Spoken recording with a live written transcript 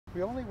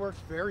We only worked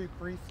very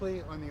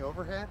briefly on the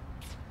overhead,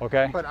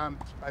 Okay. but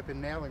I've been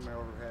nailing my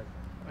overhead.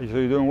 So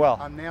you're doing well.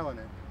 I'm nailing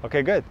it.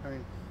 Okay, good. I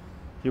mean,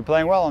 You're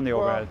playing well on the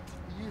well, overhead.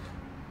 you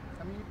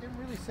didn't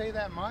really say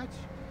that much,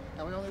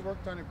 and we only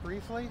worked on it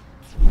briefly,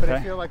 but I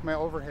Okay. feel like my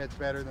overhead's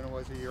better than it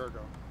was a year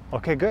ago.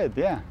 Okay, good.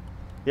 Yeah.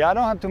 Yeah, I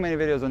don't have too many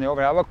videos on the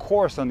overhead. I have a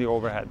course on the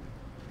overhead.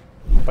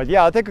 But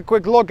yeah, I'll take a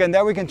quick look and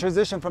then we can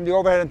transition from the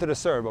overhead into the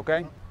serve,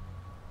 okay?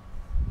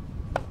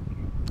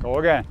 Go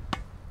again.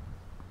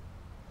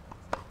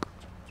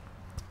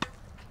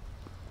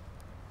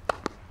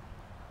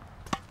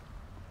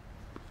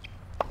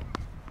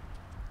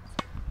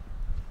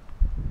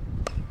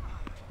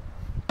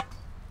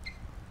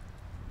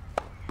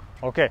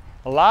 Okay,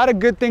 a lot of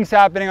good things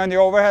happening on the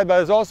overhead, but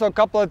there's also a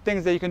couple of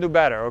things that you can do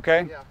better,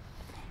 okay? Yeah.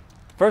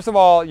 First of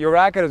all, your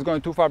racket is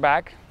going too far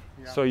back.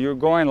 Yeah. So you're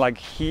going like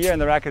here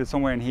and the racket is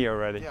somewhere in here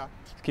already. Yeah.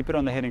 Keep it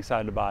on the hitting side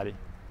of the body.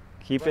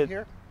 Keep Right it.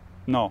 here?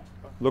 No.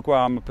 Look where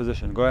I'm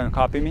positioned. Go ahead and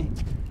copy me.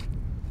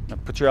 Now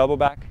put your elbow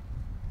back.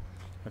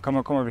 Now come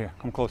over here.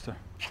 Come closer.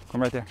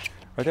 Come right there.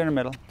 Right there in the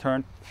middle.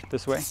 Turn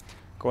this way.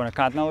 Go in a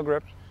continental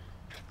grip.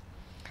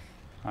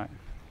 All right.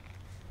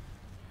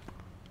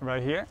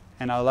 Right here.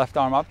 And now left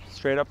arm up,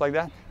 straight up like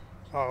that.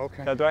 Oh,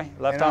 okay. That way.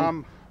 Left And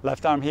arm.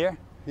 Left arm here.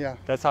 Yeah.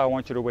 That's how I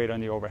want you to wait on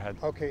the overhead.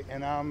 Okay,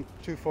 and I'm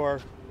too far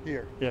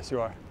here. Yes, you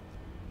are.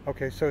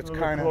 Okay, so it's A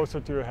little kind of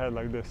closer to your head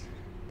like this.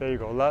 There you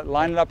go.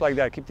 Line it up like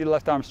that. Keep the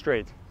left arm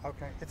straight.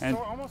 okay. It's and-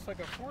 almost like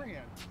a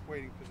forehand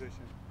waiting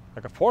position.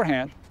 Like a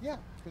forehand, Yeah.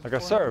 'cause like a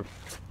forehand-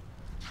 serve.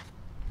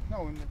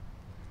 No,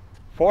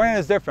 Forehand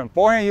is different.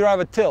 Forehand, you don't have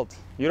a tilt.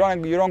 You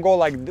don't go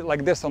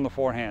like this on the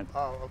forehand.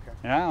 oh, okay.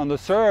 Yeah, on the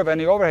serve and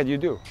the overhead you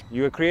do.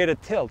 You create a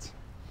tilt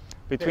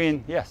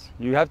between. Yes,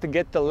 you have to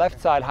get the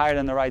left side higher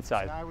than the right And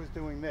side. I was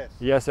doing this.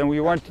 Yes, and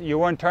you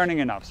weren't turning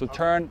enough. So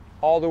turn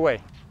all the way.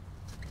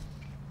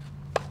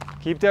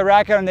 Keep the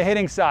racket on the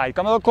hitting side.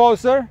 Come a little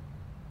closer.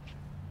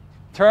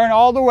 Turn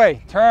all the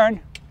way.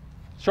 Turn.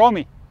 Show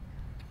me.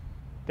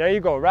 There you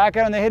go.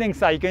 Racket on the hitting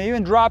side. You can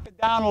even drop it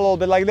down a little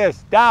bit like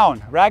this.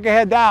 Down. Racket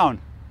head down.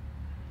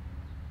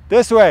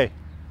 This way.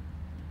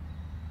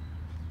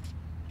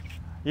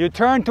 You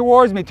turn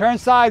towards me. Turn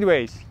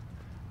sideways.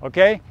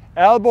 Okay?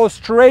 Elbow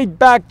straight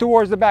back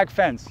towards the back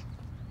fence.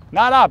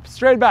 Not up.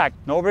 Straight back.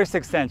 No wrist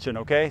extension.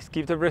 Okay? Just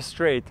keep the wrist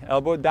straight.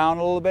 Elbow down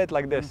a little bit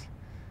like this.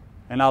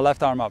 And now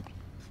left arm up.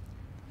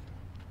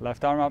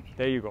 Left arm up.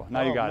 There you go.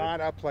 Now you got it.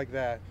 Not up like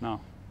that.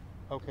 No.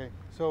 Okay,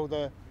 so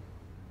the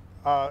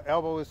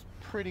elbow is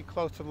pretty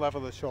close to the level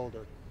of the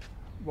shoulder.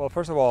 Well,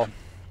 first of all,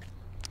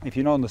 if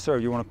you know on the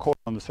serve, you want to coat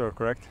on the serve,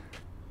 correct?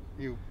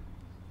 You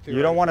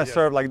don't want to yes.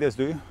 serve like this,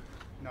 do you?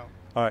 No.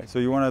 All right, so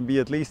you want to be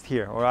at least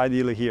here, or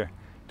ideally here.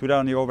 Do that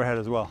on the overhead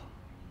as well.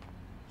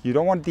 You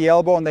don't want the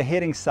elbow on the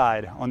hitting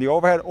side, on the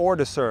overhead or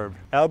the serve.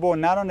 Elbow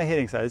not on the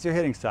hitting side, it's your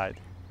hitting side.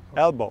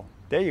 Elbow,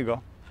 there you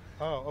go.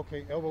 Oh,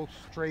 okay, elbow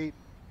straight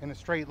in a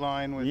straight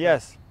line with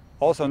Yes,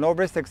 also no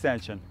wrist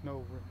extension.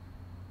 no.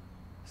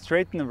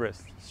 Straighten the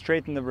wrist,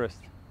 straighten the wrist.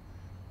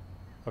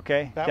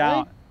 Okay, That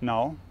down. way?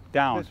 No,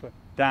 down, This way.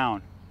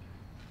 down.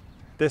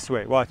 This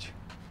way, watch.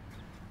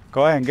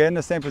 Go ahead and get in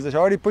the same position. I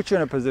already put you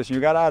in a position,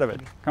 you got out of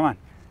it. Come on.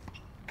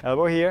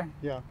 Elbow here,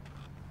 Yeah.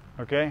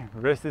 okay?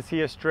 Wrist is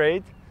here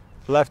straight,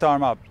 left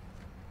arm up.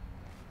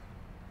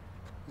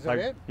 Is that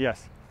it?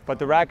 Yes, but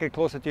the racket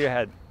closer to your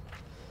head.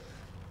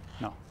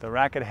 No, the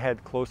racket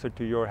head closer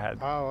to your head.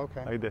 Oh,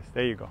 okay. Like this,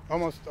 there you go.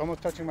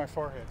 Almost touching my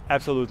forehead.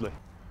 Absolutely.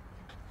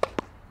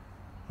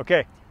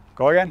 Okay,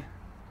 go again.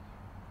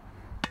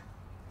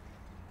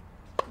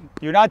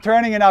 You're not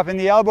turning enough and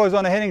the elbow is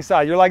on the hitting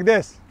side. You're like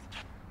this.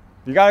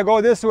 You gotta go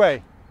this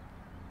way.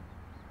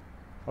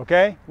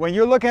 Okay? When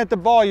you're looking at the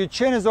ball, your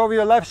chin is over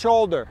your left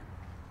shoulder.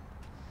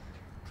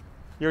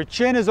 Your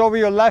chin is over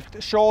your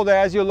left shoulder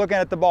as you're looking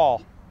at the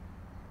ball.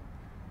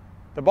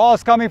 The ball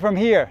is coming from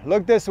here.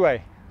 Look this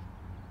way.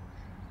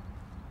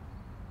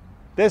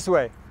 This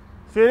way.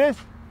 See this?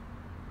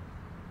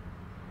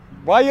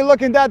 Why are you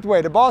looking that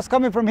way? The ball's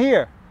coming from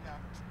here. Yeah.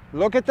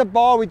 Look at the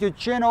ball with your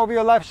chin over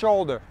your left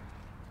shoulder.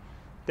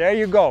 There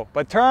you go.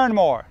 But turn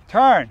more.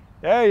 Turn.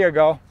 There you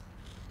go.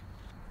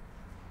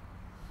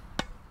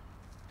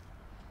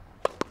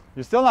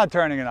 You're still not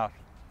turning enough.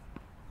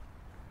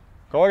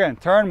 Go again.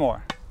 Turn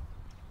more.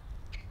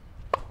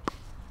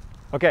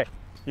 Okay.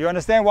 You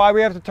understand why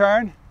we have to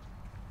turn?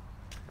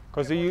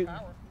 Because you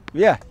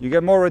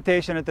get more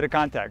rotation into the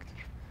contact.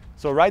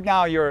 So right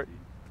now your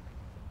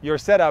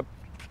setup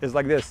is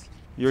like this.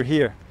 You're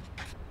here.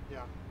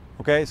 Yeah.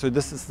 Okay, so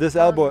this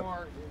Turn elbow.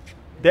 more,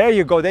 There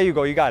you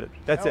go, you got it.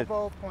 That's it.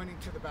 elbow pointing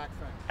to the back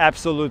fence.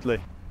 Absolutely.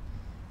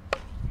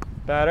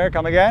 Better,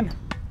 come again.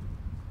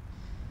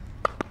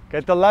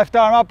 Get the left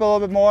arm up a little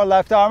bit more,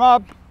 left arm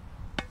up.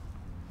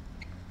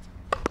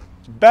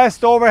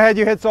 Best overhead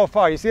you hit so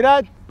far, you see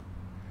that?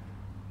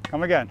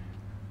 Come again.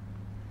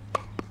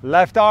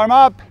 Left arm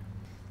up.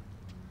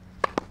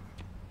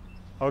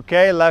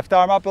 Okay, left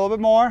arm up a little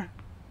bit more.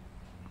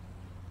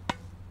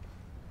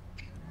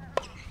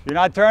 You're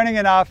not turning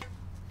enough.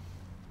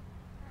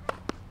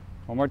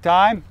 One more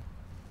time.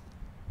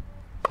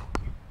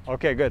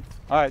 Okay, good.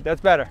 All right,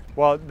 that's better.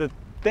 Well, the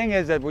thing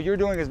is that what you're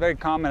doing is very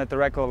common at the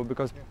rec level,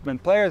 because when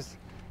players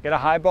get a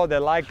high ball, they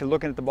like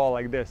looking at the ball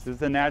like this. This is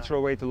the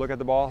natural way to look at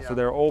the ball, so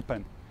they're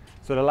open.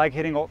 So they like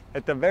hitting,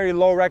 at the very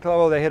low rec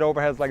level, they hit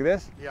overheads like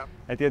this. Yep.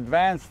 At the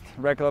advanced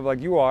rec level like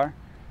you are,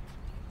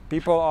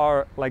 people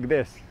are like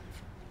this.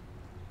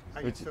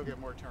 I can still get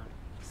more turn.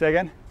 Say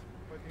again?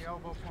 With the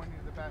elbow pointing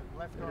to the back,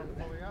 left arm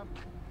fully up,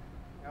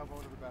 elbow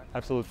to the back.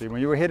 Absolutely.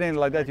 When you were hitting it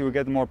like that, you would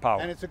get more power.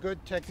 And it's a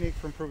good technique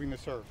for improving the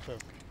serve too.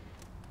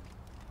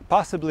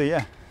 Possibly,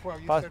 yeah.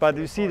 Well, But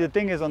you see, the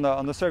thing is on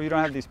the serve, you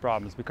don't have these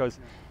problems because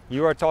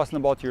you are tossing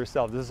the ball to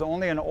yourself. This is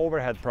only an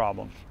overhead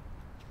problem.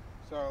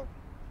 So,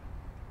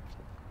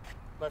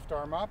 left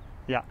arm up.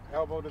 Yeah.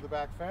 Elbow to the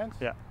back fence.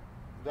 Yeah. Is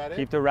that it?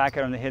 Keep the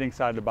racket on the hitting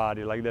side of the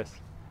body like this.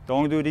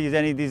 Don't do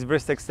any of these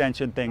wrist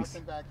extension things.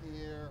 Nothing back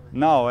here.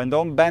 No, and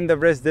don't bend the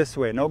wrist this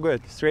way. No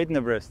good. Straighten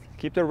the wrist.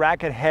 Keep the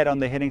racket head on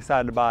the hitting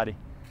side of the body.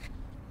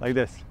 Like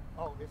this.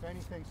 Oh, if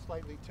anything,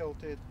 slightly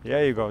tilted.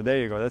 There you go. There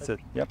you go. That's it.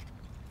 Yep.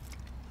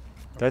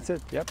 That's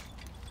it. Yep.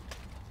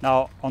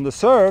 Now, on the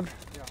serve,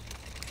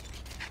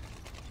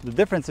 the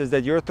difference is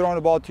that you're throwing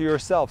the ball to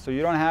yourself. So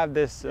you don't have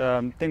this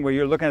thing where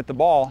you're looking at the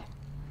ball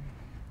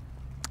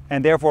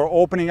and therefore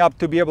opening up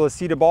to be able to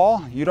see the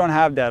ball. You don't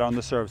have that on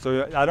the serve.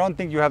 So I don't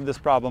think you have this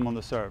problem on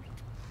the serve.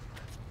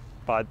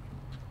 But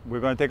we're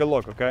going to take a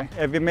look, okay?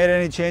 Have you made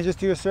any changes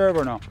to your serve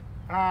or no?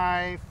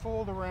 I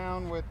fooled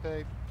around with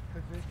the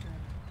position.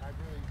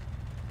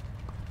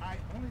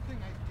 Only thing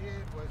I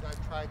did was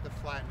I tried to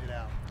flatten it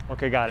out.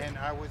 Okay, got it. And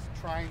I was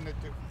trying to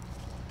do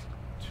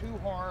too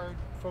hard,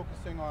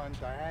 focusing on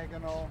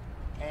diagonal,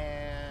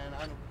 and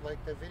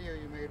like the video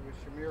you made with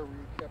Shamir where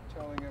you kept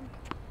telling him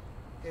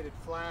hit it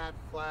flat,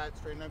 flat,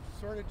 straight, and I'm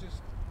sort of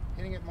just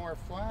hitting it more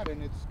flat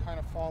and it's kind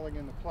of falling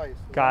into place.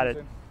 Got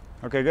it.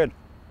 Okay, good.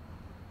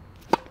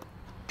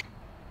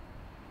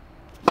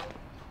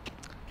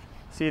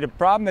 See, the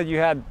problem that you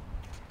had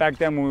back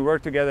then when we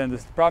worked together, and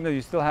the problem that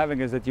you're still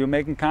having, is that you're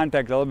making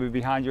contact a little bit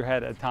behind your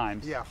head at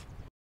times. Yeah.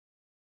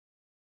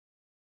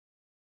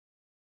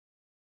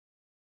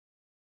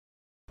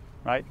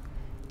 Right?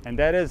 And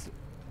that is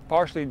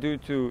partially due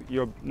to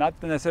your, not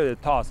necessarily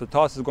the toss. The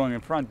toss is going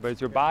in front, but it's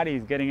your body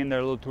is getting in there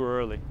a little too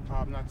early.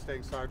 I'm not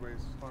staying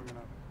sideways long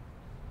enough.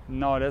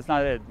 No, that's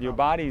not it. Your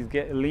body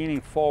is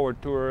leaning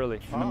forward too early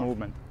in the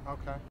movement.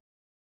 Okay.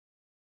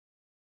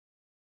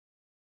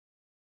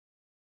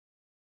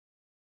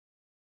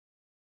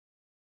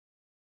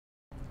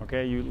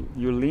 Okay,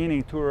 you're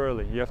leaning too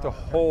early. You have to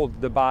hold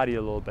the body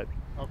a little bit.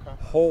 Okay.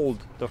 Hold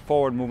the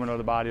forward movement of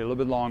the body a little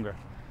bit longer,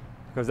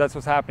 because that's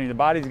what's happening. The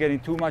body's getting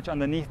too much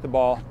underneath the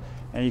ball,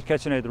 and you're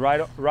catching it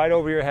right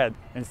over your head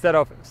instead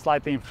of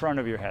slightly in front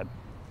of your head.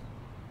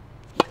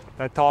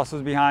 That toss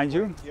was behind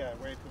you. Yeah,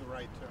 way to the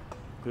right too.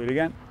 Do it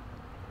again.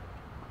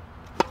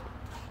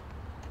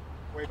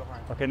 Way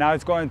behind. Okay, now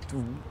it's going to,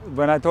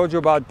 when I told you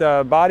about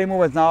the body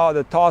movements, now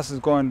the toss is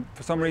going,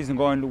 for some reason,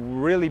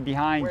 going really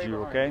behind you,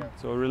 okay? Yeah.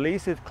 So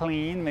release it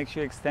clean, make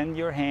sure you extend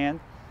your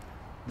hand.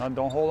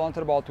 Don't hold on to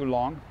the ball too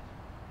long.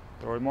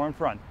 Throw it more in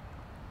front.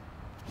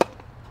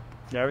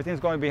 Yeah,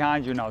 everything's going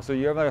behind you now. So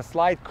you have a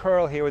slight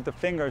curl here with the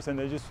fingers and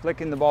they're just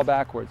flicking the ball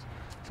backwards.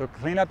 So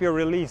clean up your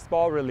release,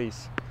 ball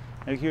release.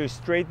 Make sure you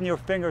straighten your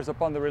fingers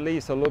upon the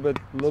release a little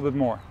bit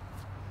more.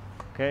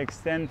 Okay,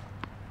 extend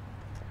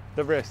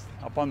the wrist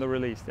upon the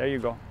release. There you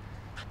go.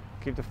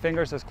 Keep the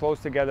fingers as close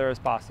together as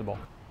possible.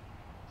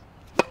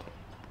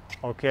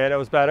 Okay, that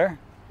was better.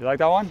 You like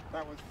that one?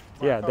 That was,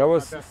 yeah, that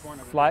was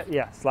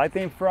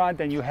slightly in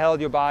front, and you held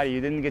your body.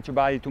 You didn't get your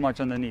body too much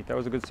underneath. That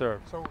was a good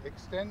serve. So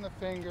extend the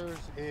fingers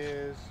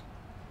is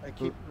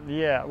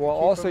yeah. Well,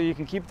 also you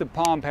can keep the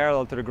palm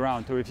parallel to the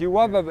ground too. If you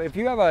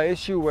have an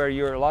issue where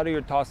a lot of your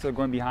tosses are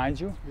going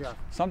behind you,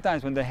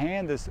 sometimes when the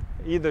hand is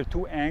either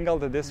too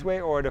angled this way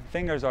or the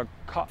fingers are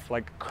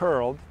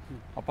curled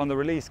upon the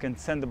release, can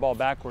send the ball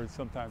backwards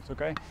sometimes.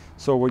 Okay.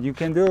 So what you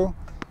can do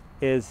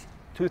is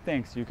two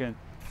things. You can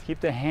keep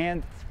the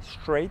hand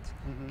straight,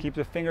 keep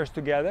the fingers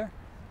together,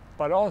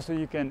 but also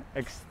you can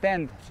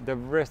extend the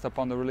wrist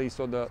upon the release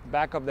so the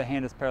back of the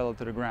hand is parallel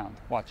to the ground.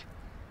 Watch.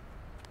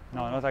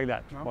 No, not like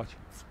that. No. Watch.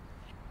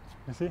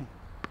 You see?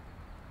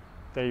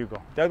 There you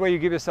go. That way you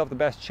give yourself the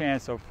best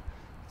chance of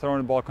throwing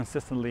the ball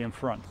consistently in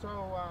front. So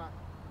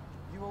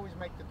you always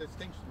make the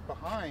distinction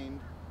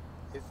behind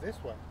is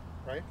this way,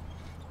 right?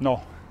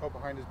 No. Oh,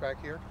 behind is back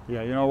here?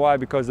 Yeah, you know why?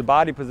 Because the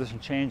body position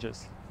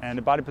changes. And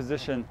the body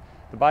position,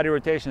 the body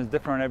rotation is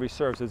different on every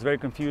serve, so it's very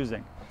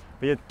confusing.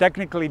 But yet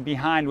technically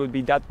behind would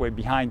be that way,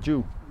 behind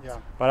you. Yeah.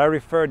 But I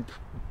referred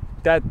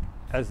that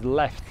as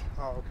left.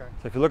 Oh, okay.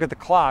 So if you look at the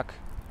clock,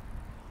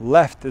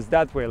 left is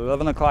that way,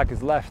 11 o'clock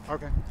is left.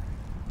 Okay.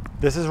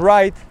 This is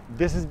right,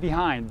 this is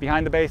behind the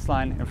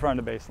baseline, in front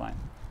of the baseline.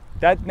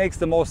 That makes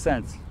the most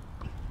sense,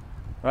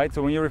 right?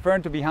 So when you're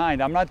referring to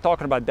behind, I'm not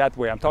talking about that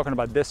way, I'm talking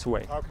about this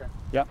way. Okay.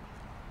 Yep.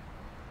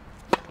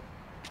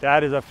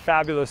 That is a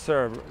fabulous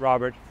serve,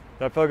 Robert. Does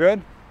that feel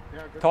good?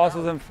 Yeah, good.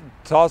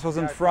 Toss was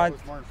in front.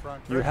 Was more in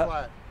front. Very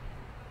flat.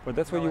 But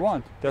that's what No, you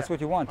want. That's yeah,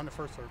 what you want. on the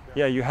first serve.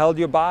 Yeah, you held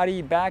your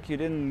body back. You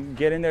didn't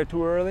get in there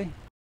too early.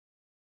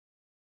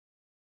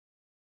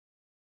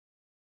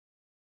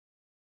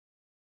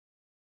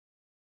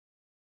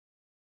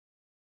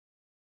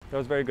 That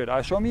was very good.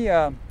 Show me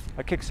a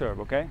kick serve,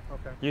 okay?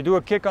 Okay. You do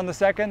a kick on the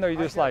second or you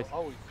do I a slice?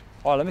 Always.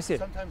 Oh, let me see it.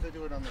 Sometimes I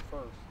do it on the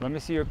first. Let me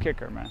see your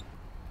kicker, man.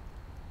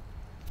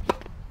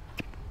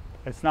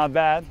 It's not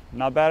bad.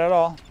 Not bad at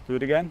all. Do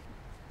it again.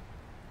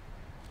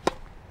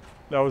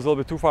 That was a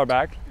little bit too far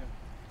back. Yeah.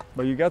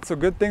 But you got some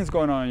good things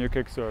going on in your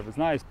kick serve. It's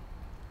nice.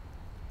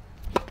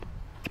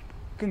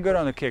 Looking good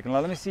on the kick. Now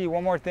let me see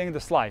one more thing, the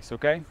slice,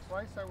 okay?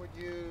 Slice I would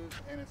use,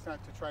 and it's not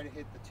to try to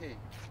hit the tee.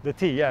 The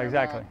tee, yeah, And,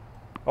 exactly.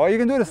 Or you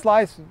can do the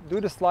slice. Do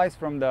the slice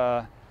from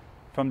the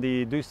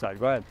deuce side.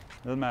 Go ahead.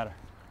 Doesn't matter.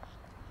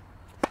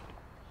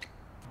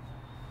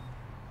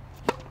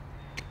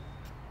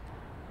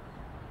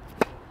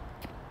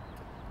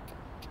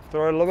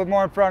 Throw it a little bit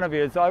more in front of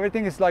you. So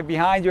everything is like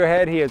behind your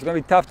head here. It's going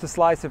to be tough to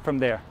slice it from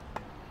there.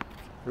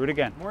 Do it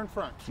again. More in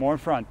front. More in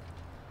front.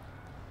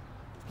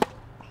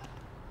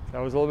 That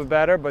was a little bit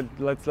better, but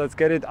let's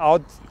get it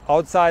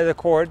outside the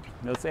court.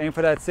 Let's aim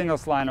for that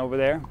singles line over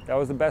there. That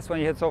was the best one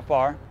you hit so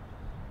far.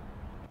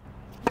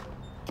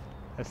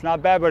 It's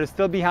not bad, but it's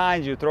still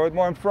behind you. Throw it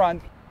more in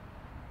front.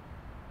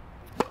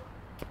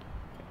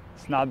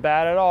 It's not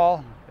bad at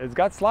all. It's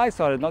got slice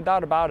on it, no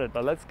doubt about it.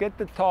 But let's get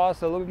the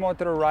toss a little bit more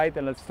to the right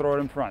and let's throw it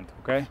in front,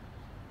 okay?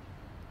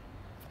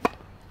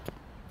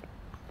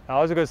 That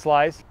was a good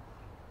slice.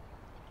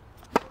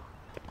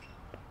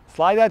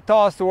 Slide that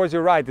toss towards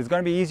your right. It's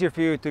going to be easier for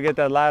you to get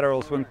that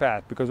lateral swing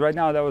path because right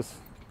now that was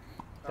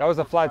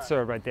a flat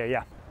serve right there,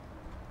 yeah.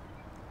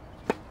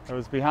 It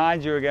was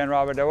behind you again,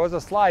 Robert. There was a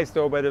slice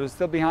though, but it was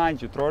still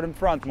behind you. Throw it in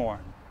front more.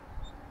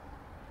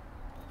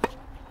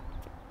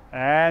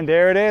 And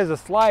there it is, a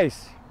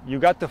slice. You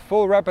got the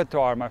full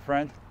repertoire, my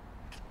friend.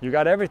 You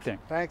got everything.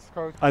 Thanks,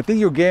 Coach. I think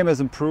your game has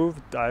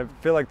improved. I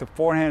feel like the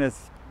forehand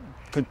is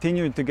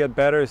continuing to get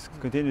better, it's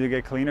continuing to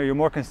get cleaner. You're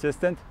more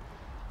consistent.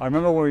 I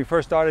remember when we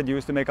first started, you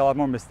used to make a lot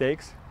more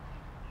mistakes.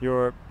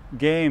 Your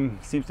game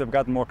seems to have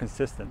gotten more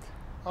consistent.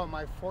 Oh,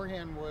 my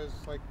forehand was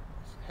like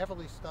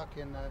heavily stuck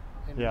in the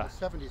Yeah.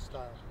 70s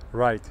style.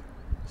 Right.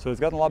 So it's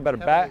gotten a lot better.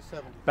 Heavily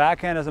 70s.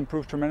 Backhand has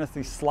improved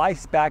tremendously.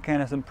 Slice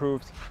backhand has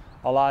improved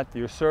a lot.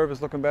 Your serve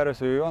is looking better,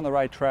 so you're on the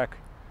right track.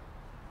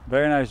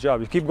 Very nice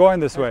job. You keep going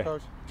this way.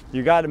 Coach.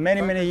 You got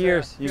many, Dank many u zeer.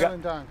 years. You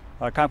Vielen got,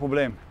 Dank. kein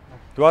Problem.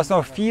 Du hast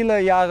noch viele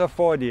Jahre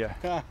vor dir.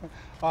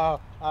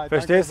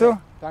 Verstehst du?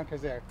 Danke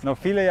sehr. Noch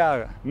viele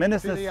Jahre.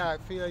 Mindestens.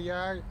 Viele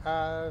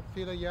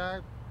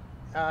Jahre,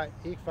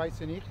 ich weiß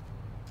nicht.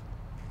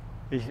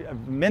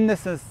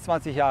 Mindestens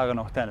 20 Jahre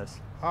noch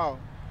Tennis. Oh,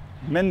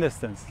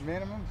 Mindestens.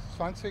 Minimum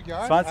 20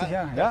 Jahre? 20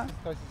 Jahre, ja.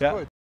 Das ist Ja.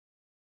 gut.